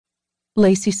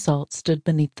Lacey Salt stood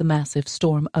beneath the massive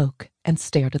storm oak and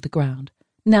stared at the ground,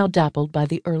 now dappled by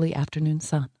the early afternoon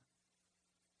sun.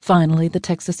 Finally, the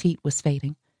Texas heat was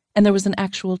fading, and there was an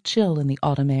actual chill in the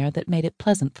autumn air that made it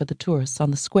pleasant for the tourists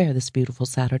on the square this beautiful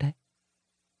Saturday.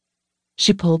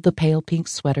 She pulled the pale pink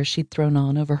sweater she'd thrown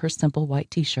on over her simple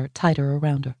white t-shirt tighter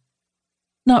around her.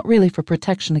 Not really for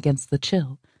protection against the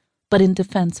chill, but in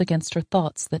defense against her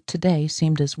thoughts that today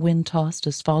seemed as wind-tossed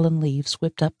as fallen leaves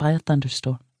whipped up by a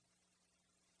thunderstorm.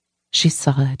 She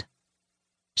sighed.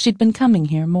 She'd been coming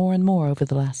here more and more over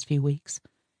the last few weeks,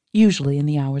 usually in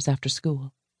the hours after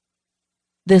school.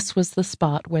 This was the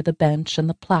spot where the bench and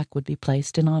the plaque would be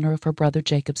placed in honor of her brother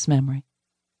Jacob's memory.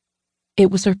 It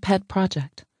was her pet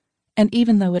project, and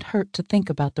even though it hurt to think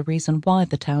about the reason why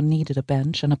the town needed a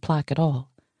bench and a plaque at all,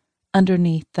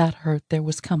 underneath that hurt there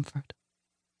was comfort,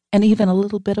 and even a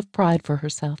little bit of pride for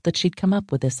herself that she'd come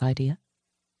up with this idea.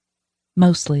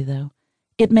 Mostly, though,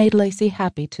 it made Lacey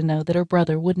happy to know that her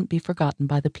brother wouldn't be forgotten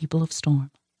by the people of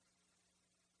Storm.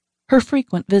 Her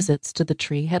frequent visits to the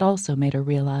tree had also made her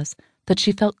realize that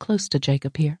she felt close to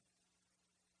Jacob here.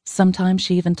 Sometimes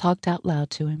she even talked out loud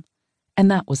to him,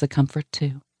 and that was a comfort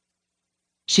too.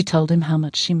 She told him how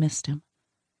much she missed him.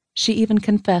 She even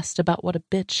confessed about what a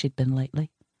bitch she'd been lately.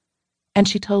 And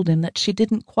she told him that she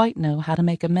didn't quite know how to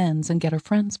make amends and get her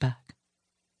friends back.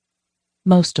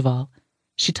 Most of all,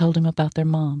 she told him about their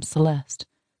mom, Celeste,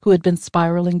 who had been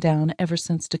spiraling down ever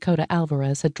since Dakota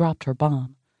Alvarez had dropped her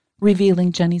bomb,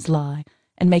 revealing Jenny's lie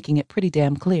and making it pretty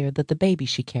damn clear that the baby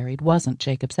she carried wasn't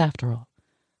Jacob's after all,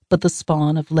 but the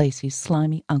spawn of Lacey's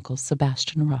slimy uncle,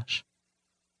 Sebastian Rush.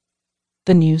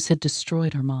 The news had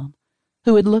destroyed her mom,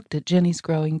 who had looked at Jenny's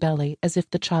growing belly as if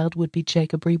the child would be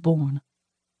Jacob reborn.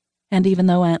 And even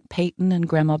though Aunt Peyton and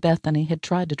Grandma Bethany had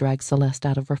tried to drag Celeste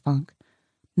out of her funk,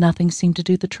 nothing seemed to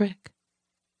do the trick.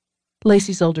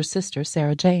 Lacey's older sister,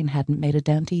 Sarah Jane, hadn't made a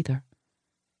dent either,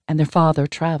 and their father,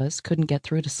 Travis, couldn't get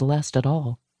through to Celeste at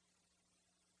all.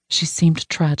 She seemed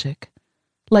tragic,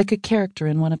 like a character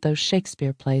in one of those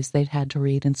Shakespeare plays they'd had to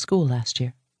read in school last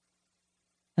year.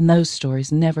 And those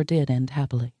stories never did end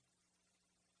happily.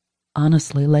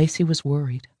 Honestly, Lacey was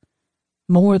worried.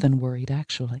 More than worried,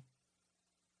 actually.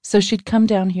 So she'd come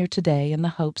down here today in the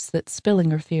hopes that spilling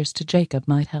her fears to Jacob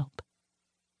might help.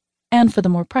 And for the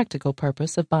more practical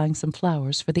purpose of buying some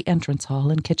flowers for the entrance hall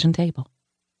and kitchen table.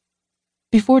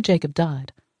 Before Jacob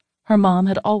died, her mom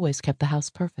had always kept the house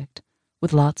perfect,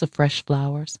 with lots of fresh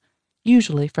flowers,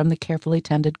 usually from the carefully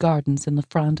tended gardens in the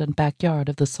front and backyard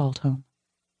of the Salt home.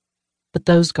 But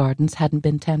those gardens hadn't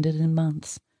been tended in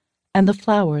months, and the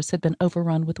flowers had been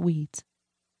overrun with weeds.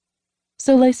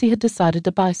 So Lacey had decided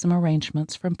to buy some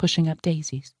arrangements from Pushing Up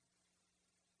Daisies.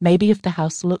 Maybe if the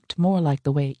house looked more like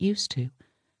the way it used to,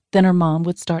 then her mom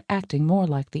would start acting more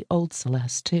like the old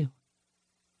Celeste, too.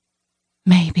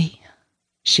 Maybe,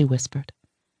 she whispered,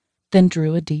 then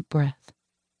drew a deep breath.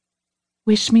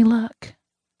 Wish me luck,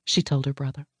 she told her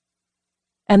brother.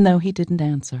 And though he didn't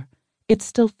answer, it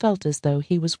still felt as though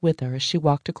he was with her as she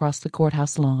walked across the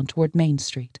courthouse lawn toward Main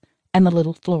Street and the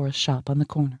little florist shop on the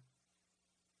corner.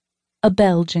 A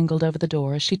bell jingled over the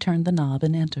door as she turned the knob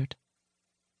and entered.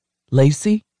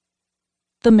 Lacey?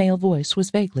 The male voice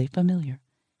was vaguely familiar,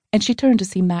 and she turned to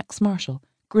see Max Marshall,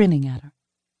 grinning at her.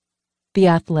 The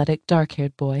athletic,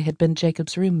 dark-haired boy had been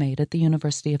Jacob's roommate at the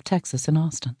University of Texas in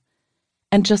Austin,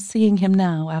 and just seeing him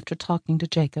now after talking to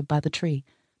Jacob by the tree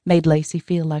made Lacey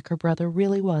feel like her brother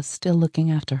really was still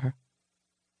looking after her.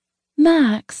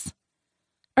 Max,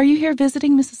 are you here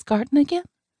visiting Mrs. Garten again?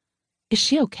 Is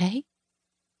she okay?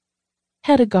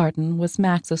 Hedda Garten was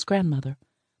Max's grandmother,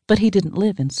 but he didn't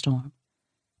live in Storm,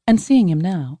 and seeing him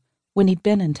now, when he'd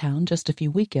been in town just a few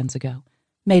weekends ago,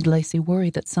 made Lacey worry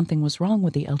that something was wrong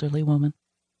with the elderly woman.